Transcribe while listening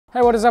Hey,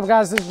 what is up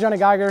guys, this is Jonny.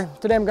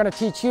 Today I'm gonna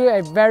teach you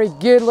a very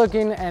good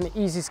looking and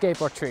easy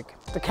skateboard trick,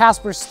 the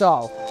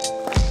Casperstall.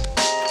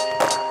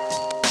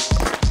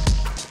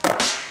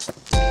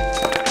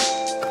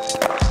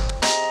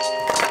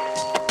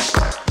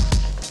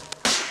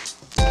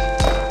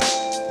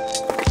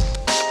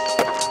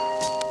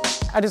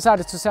 I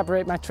decided to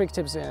separate my trick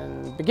tips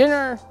in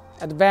beginner,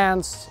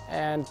 advanced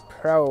and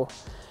pro.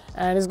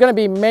 And it's gonna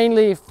be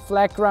mainly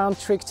flat ground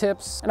trick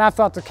tips. And I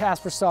thought the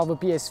Casperstall would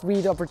be a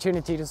sweet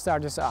opportunity to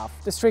start this off.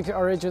 This trick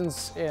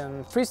origins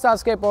in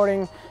freestyle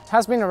skateboarding,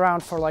 has been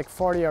around for like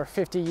 40 or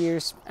 50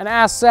 years. And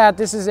as said,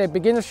 this is a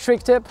beginner's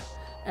trick tip.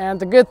 And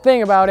the good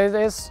thing about it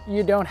is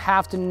you don't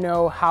have to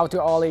know how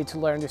to ollie to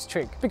learn this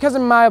trick. Because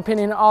in my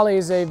opinion, ollie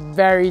is a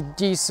very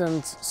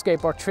decent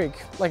skateboard trick.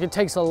 Like it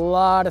takes a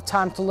lot of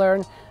time to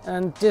learn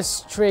and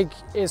this trick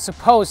is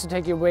supposed to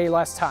take you way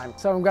less time.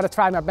 So I'm gonna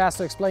try my best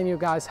to explain to you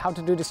guys how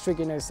to do this trick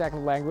in a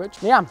second language.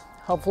 Yeah.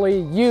 Hopefully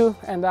you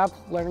end up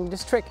learning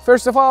this trick.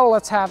 First of all,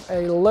 let's have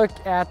a look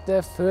at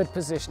the foot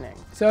positioning.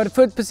 So the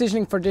foot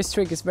positioning for this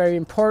trick is very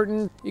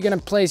important. You're gonna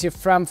place your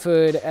front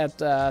foot at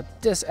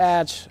this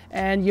edge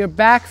and your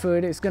back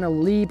foot is gonna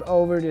leap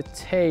over the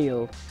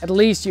tail. At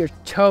least your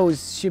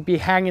toes should be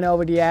hanging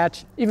over the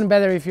edge. Even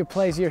better if you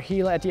place your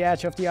heel at the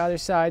edge of the other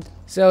side.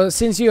 So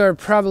since you are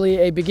probably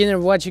a beginner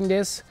watching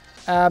this,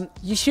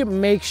 you should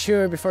make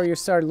sure before you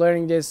start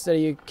learning this that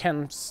you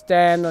can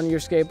stand on your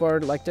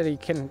skateboard, like that you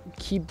can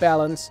keep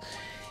balance,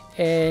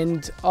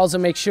 and also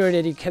make sure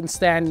that you can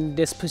stand in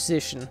this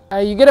position.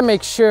 You gotta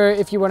make sure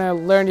if you want to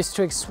learn this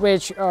trick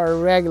switch or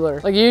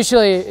regular. Like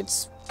usually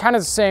it's kind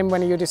of the same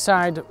when you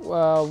decide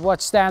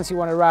what stance you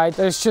want to ride.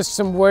 There's just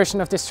some version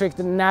of this trick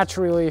that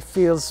naturally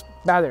feels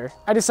better.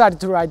 I decided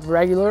to ride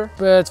regular,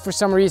 but for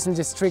some reason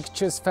this trick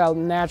just felt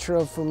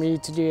natural for me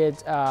to do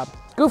it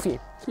goofy.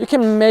 You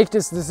can make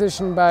this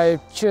decision by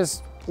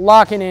just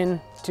locking in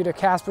to the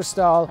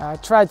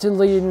Casperstall. Try to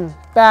lean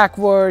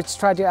backwards,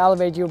 try to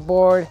elevate your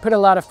board, put a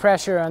lot of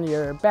pressure on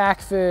your back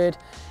foot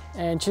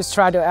and just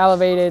try to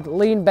elevate it,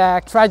 lean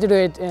back. Try to do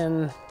it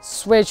in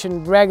switch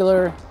and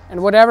regular,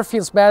 and whatever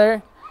feels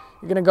better,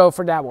 you're gonna go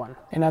for that one.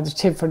 Another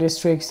tip for this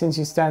trick, since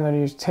you stand on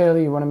your tail,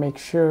 you wanna make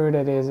sure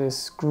that it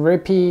is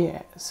grippy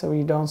so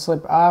you don't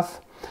slip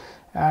off.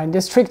 In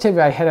this trick tip,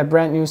 I had a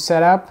brand new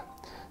setup.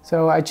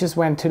 So I just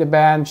went to the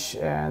bench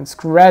and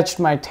scratched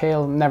my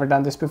tail. Never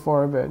done this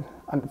before, but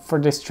for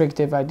this trick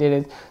tip I did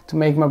it to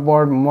make my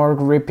board more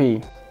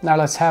grippy. Now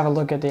let's have a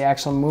look at the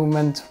actual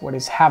movement, what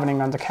is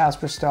happening on the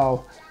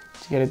Casperstall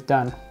to get it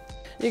done.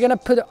 You're gonna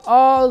put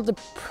all the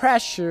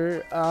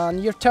pressure on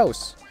your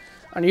toes,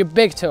 on your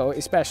big toe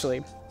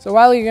especially. So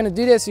while you're gonna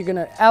do this, you're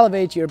gonna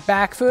elevate your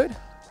back foot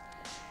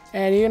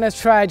and you're gonna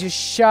try to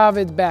shove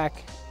it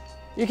back.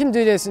 You can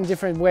do this in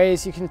different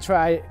ways. You can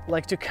try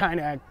like to kind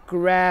of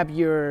grab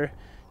your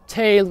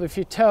tail with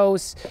your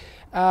toes.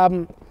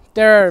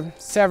 There are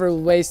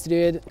several ways to do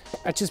it.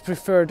 I just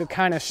prefer to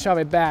kind of shove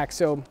it back.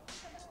 So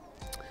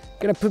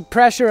gonna put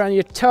pressure on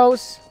your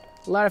toes,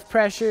 a lot of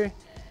pressure,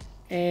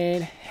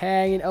 and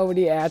hang it over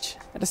the edge.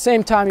 At the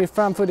same time, your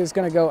front foot is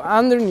gonna go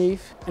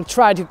underneath and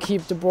try to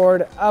keep the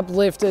board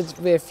uplifted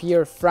with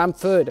your front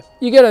foot.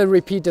 You gotta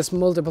repeat this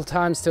multiple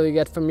times till you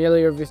get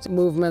familiar with the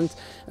movement.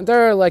 And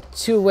there are like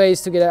two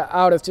ways to get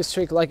out of this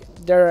trick. Like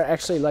there are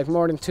actually like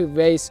more than two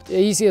ways. The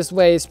easiest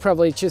way is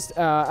probably just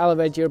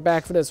elevate your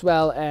back foot as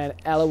well and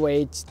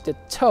elevate the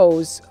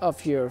toes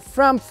of your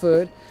front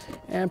foot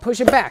and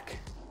push it back.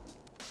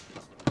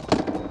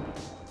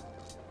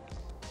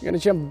 You're gonna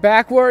jump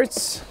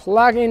backwards,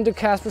 lock into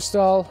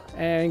Casperstall,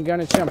 and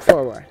gonna jump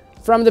forward.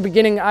 From the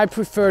beginning, I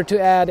prefer to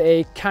add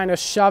a kind of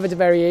shove it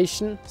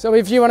variation. So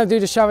if you wanna do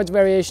the shove it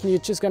variation, you're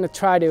just gonna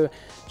try to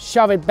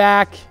shove it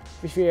back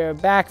with your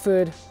back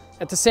foot.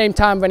 At the same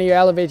time, when you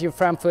elevate your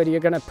front foot, you're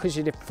gonna push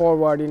it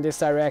forward in this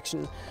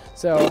direction.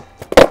 So,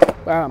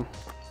 bam.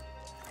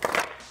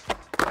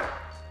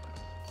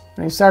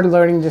 When you start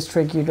learning this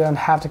trick, you don't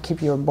have to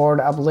keep your board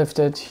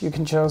uplifted. You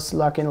can just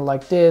lock in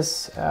like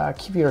this,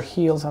 keep your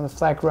heels on the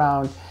flat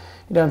ground.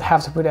 You don't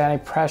have to put any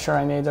pressure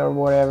on it or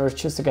whatever,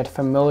 just to get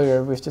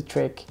familiar with the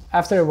trick.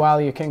 After a while,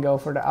 you can go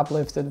for the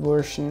uplifted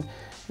version.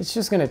 It's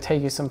just gonna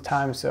take you some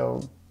time,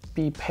 so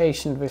be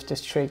patient with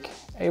this trick.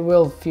 It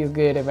will feel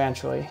good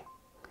eventually.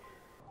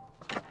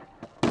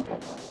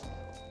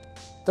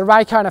 The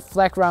right kind of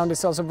flat ground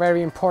is also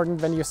very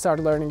important when you start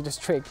learning this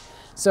trick.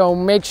 So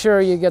make sure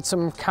you get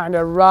some kind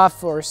of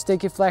rough or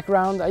sticky flat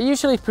ground. I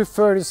usually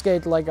prefer to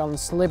skate like on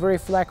slippery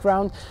flat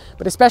ground,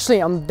 but especially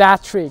on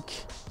that trick,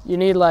 you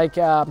need like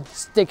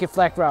sticky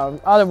flat ground.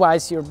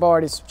 Otherwise your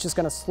board is just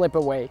gonna slip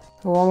away.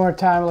 One more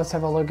time, let's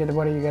have a look at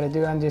what you gotta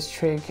do on this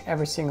trick,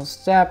 every single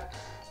step.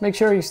 Make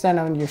sure you stand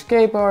on your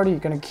skateboard, you're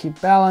gonna keep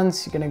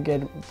balance, you're gonna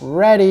get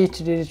ready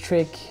to do the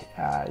trick.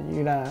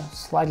 You're gonna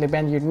slightly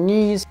bend your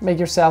knees, make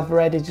yourself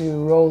ready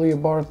to roll your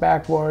board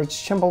backwards,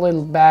 jump a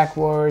little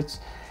backwards,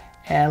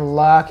 and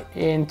lock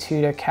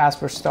into the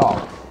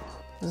Casperstall.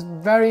 It's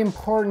very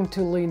important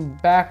to lean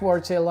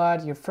backwards a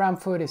lot. Your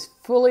front foot is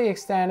fully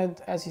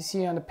extended as you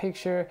see on the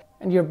picture,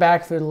 and your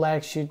back foot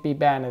leg should be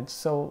bended.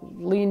 So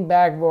lean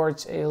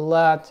backwards a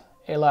lot.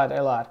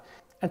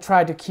 And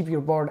try to keep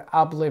your board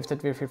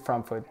uplifted with your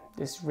front foot.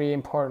 This is really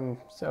important,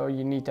 so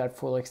you need that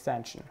full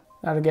extension.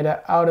 Now to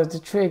get out of the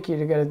trick,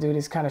 you're gonna do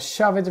this kind of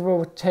shove it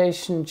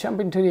rotation, jump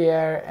into the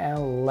air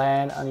and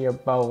land on your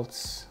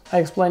bolts. I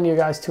explained to you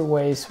guys 2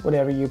 ways,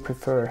 whatever you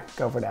prefer,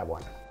 go for that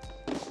one.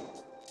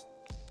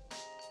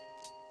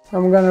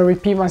 I'm gonna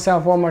repeat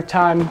myself one more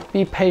time.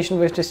 Be patient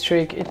with this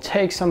trick. It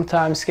takes some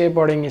time.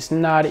 Skateboarding is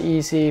not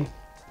easy.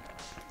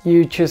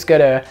 You just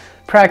gotta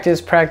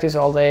practice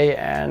all day,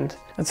 and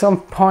at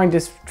some point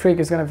this trick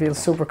is gonna feel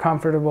super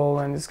comfortable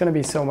and it's gonna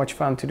be so much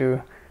fun to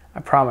do,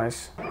 I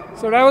promise.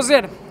 So that was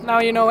it. Now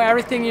you know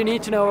everything you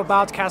need to know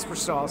about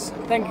Casperstalls.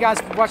 Thank you guys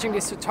for watching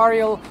this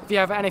tutorial. If you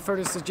have any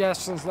further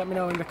suggestions, let me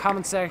know in the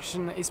comment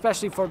section,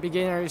 especially for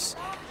beginners.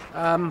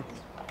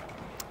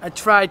 I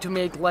tried to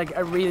make like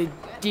a really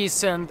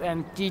decent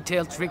and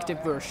detailed trick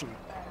tip version.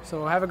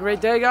 So have a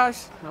great day,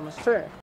 guys. Namaste.